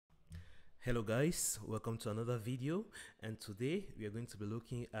Hello guys, welcome to another video, and today we are going to be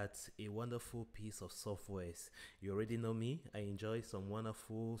looking at a wonderful piece of softwares. You already know me, I enjoy some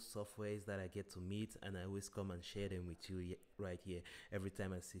wonderful softwares that I get to meet, and I always come and share them with you right here every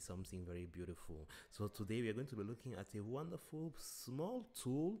time I see something very beautiful. So today we are going to be looking at a wonderful small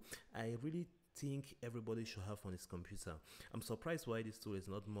tool I really think everybody should have on his computer. I'm surprised why this tool is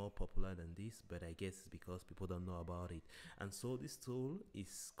not more popular than this, but I guess it's because people don't know about it. And so this tool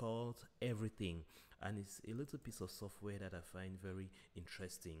is called Everything, and it's a little piece of software that I find very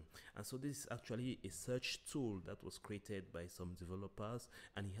interesting. And so this is actually a search tool that was created by some developers,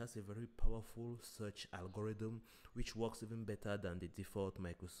 and it has a very powerful search algorithm which works even better than the default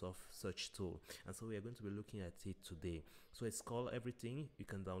Microsoft search tool. And so we are going to be looking at it today. So it's called Everything. You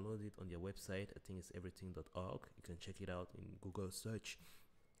can download it on their website. I think it's everything.org. You can check it out in Google search.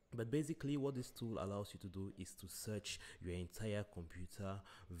 But basically what this tool allows you to do is to search your entire computer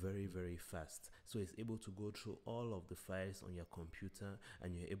very fast. So it's able to go through all of the files on your computer,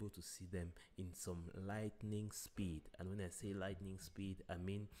 and you're able to see them in some lightning speed. And when I say lightning speed, I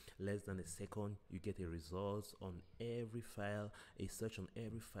mean less than a second you get a result on every file, a search on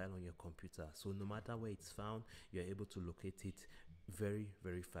every file on your computer. So no matter where it's found, you're able to locate it very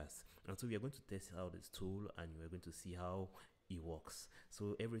fast. And so we are going to test out this tool, and we're going to see how it works.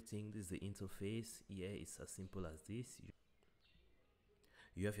 So everything, this is the interface here. It's as simple as this.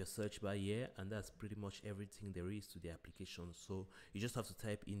 You have your search bar here, and that's pretty much everything there is to the application. So you just have to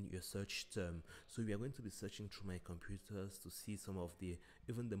type in your search term. So we are going to be searching through my computers to see some of the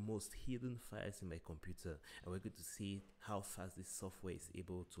even the most hidden files in my computer, and we're going to see how fast this software is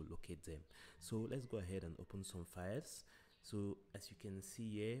able to locate them. So let's go ahead and open some files. So as you can see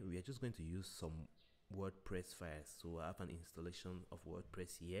here, we are just going to use some WordPress files. So I have an installation of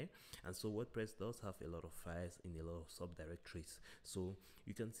WordPress here, and so WordPress does have a lot of files in a lot of subdirectories. So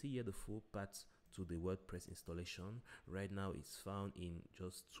you can see here the full path to the WordPress installation. Right now it's found in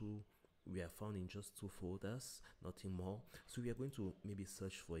just two. We are found in just two folders, nothing more. So we are going to maybe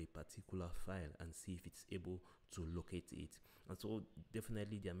search for a particular file and see if it's able to locate it. And so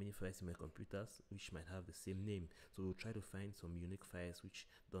definitely there are many files in my computers which might have the same name. So we'll try to find some unique files which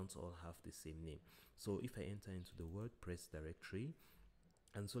don't all have the same name. So if I enter into the WordPress directory,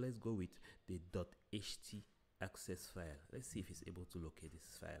 and so let's go with the .ht access file. Let's see if it's able to locate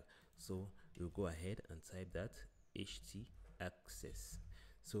this file. So we'll go ahead and type that ht access.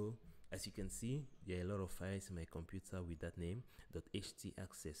 So as you can see, there are a lot of files in my computer with that name, .ht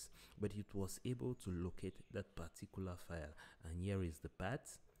access, but it was able to locate that particular file. And here is the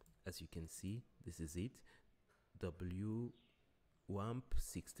path. As you can see, this is it,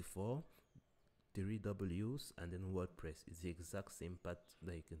 WAMP64, 3 W's, and then WordPress. It's the exact same path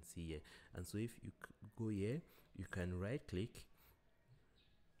that you can see here. And so if you go here, you can right click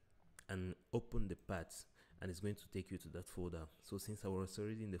and open the path, and it's going to take you to that folder. So since I was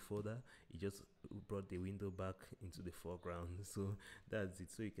already in the folder, it just brought the window back into the foreground. So that's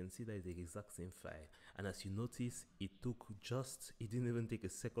it. So you can see that it's the exact same file, and as you notice, it didn't even take a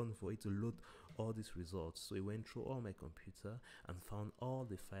second for it to load all these results. So it went through all my computer and found all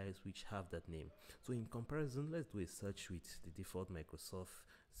the files which have that name. So in comparison, let's do a search with the default Microsoft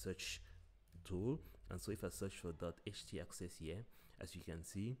search tool. And so if I search for .ht access here, as you can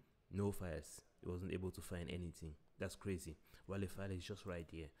see, no files. It wasn't able to find anything. That's crazy. While the file is just right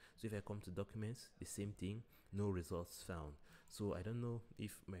here. So if I come to documents, the same thing, no results found. So I don't know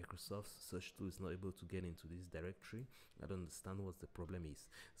if Microsoft's search tool is not able to get into this directory. I don't understand what the problem is.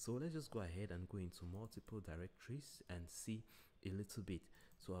 So let's just go ahead and go into multiple directories and see a little bit.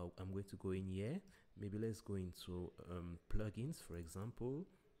 So I'm going to go in here. Maybe let's go into plugins, for example,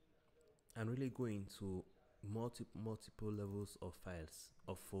 and really go into multiple levels of files,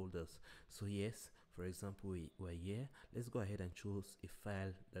 of folders. So yes, for example, we're here. Let's go ahead and choose a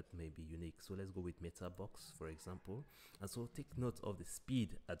file that may be unique. So let's go with MetaBox, for example. And so take note of the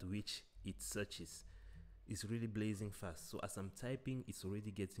speed at which it searches. It's really blazing fast. So as I'm typing, it's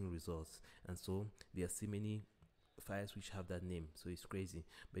already getting results. And so there are so many files which have that name, so it's crazy,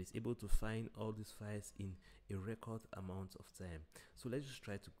 but it's able to find all these files in a record amount of time. So let's just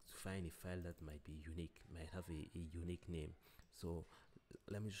try to find a file that might be unique, might have a unique name. So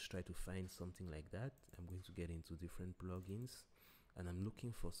let me just try to find something like that. I'm going to get into different plugins, and I'm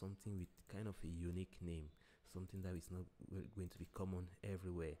looking for something with kind of a unique name, something that is not going to be common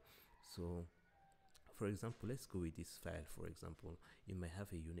everywhere. So for example, let's go with this file. For example, it might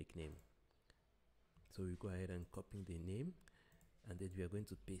have a unique name. So we go ahead and copy the name, and then we are going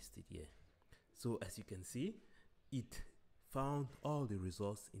to paste it here. So as you can see, it found all the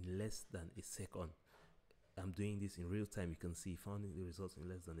results in less than a second. I'm doing this in real time. You can see finding the results in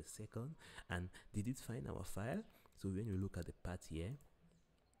less than a second. And did it find our file? So when you look at the path here,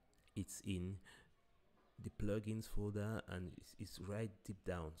 it's in the plugins folder and it's right deep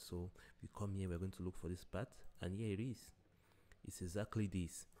down. So we come here, we're going to look for this path, and here it is. It's exactly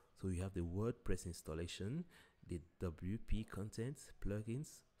this. So you have the WordPress installation, the WP content,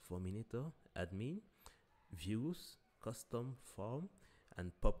 plugins, Forminator, admin, views, custom form,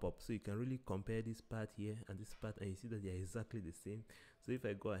 and pop-up. So you can really compare this part here and this part, and you see that they are exactly the same. So if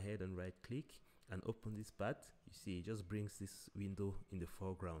I go ahead and right click and open this part, you see it just brings this window in the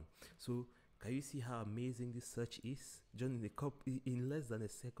foreground. So can you see how amazing this search is? Just in less than a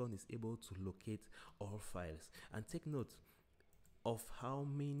second is able to locate all files. And take note of how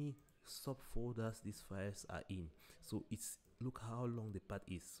many subfolders these files are in. So it's, look how long the path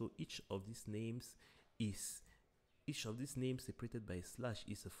is. So each of these names separated by a slash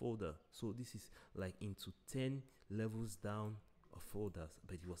is a folder. So this is like into 10 levels down of folders,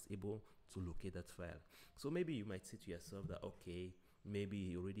 but it was able to locate that file. So maybe you might say to yourself that, okay, maybe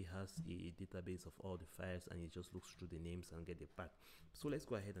he already has a database of all the files and he just looks through the names and get the path. So let's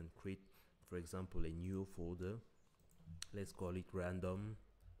go ahead and create, for example, a new folder. Let's call it random.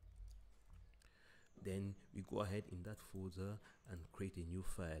 Then we go ahead in that folder and create a new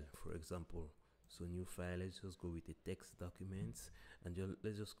file, for example. So new file, let's just go with a text document, and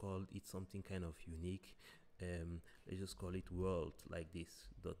let's just call it something kind of unique. Let's just call it world like this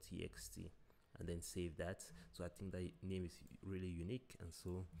 .txt, and then save that. So I think that name is really unique, and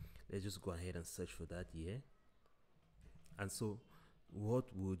so let's just go ahead and search for that here. And so what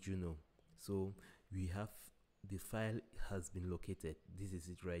would you know? So we have the file has been located. This is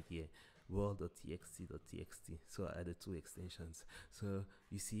it right here, world.txt.txt. So I added 2 extensions. So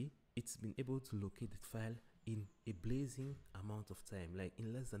you see, it's been able to locate the file in a blazing amount of time. Like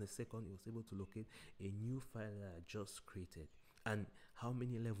in less than a second, it was able to locate a new file that I just created. And how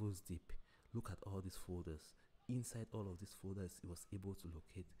many levels deep? Look at all these folders. Inside all of these folders, it was able to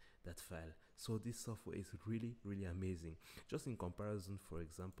locate that file. So this software is really, really amazing. Just in comparison, for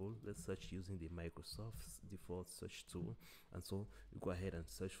example, let's search using the Microsoft's default search tool. And so you go ahead and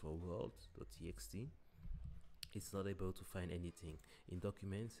search for world.txt. It's not able to find anything. In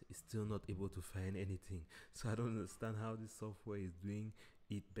documents, it's still not able to find anything. So I don't understand how this software is doing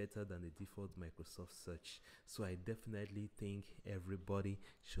it better than the default Microsoft search. So I definitely think everybody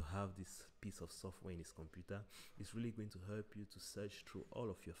should have this piece of software in his computer. It's really going to help you to search through all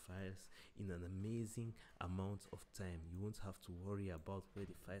of your files in an amazing amount of time. You won't have to worry about where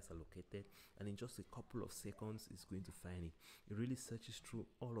the files are located, and in just a couple of seconds it's going to find it. It really searches through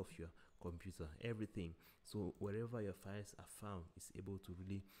all of your computer, everything. So wherever your files are found, it's able to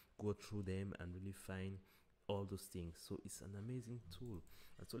really go through them and really find all those things. So it's an amazing tool.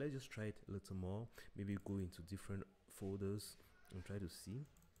 And so let's just try it a little more. Maybe go into different folders and try to see.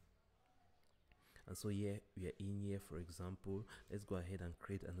 And so here we are in here, for example. Let's go ahead and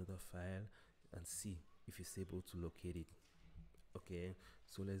create another file and see if it's able to locate it. Okay,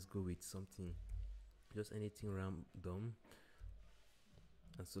 so let's go with something, just anything random.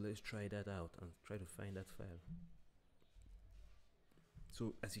 And so let's try that out and try to find that file.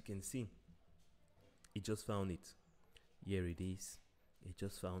 So as you can see, it just found it. Here it is. It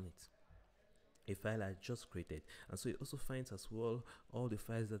just found it. A file I just created. And so it also finds as well all the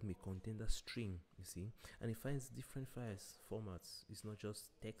files that may contain that string, you see. And it finds different files, formats. It's not just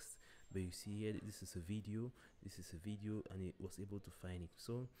text, but you see here, this is a video, and it was able to find it.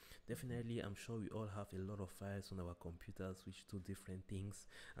 So definitely, I'm sure we all have a lot of files on our computers which do different things,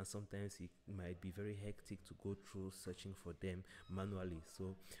 and sometimes it might be very hectic to go through searching for them manually.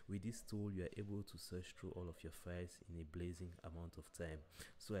 So with this tool, you are able to search through all of your files in a blazing amount of time.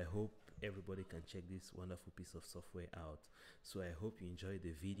 So I hope everybody can check this wonderful piece of software out. So I hope you enjoyed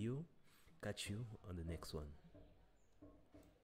the video. Catch you on the next one.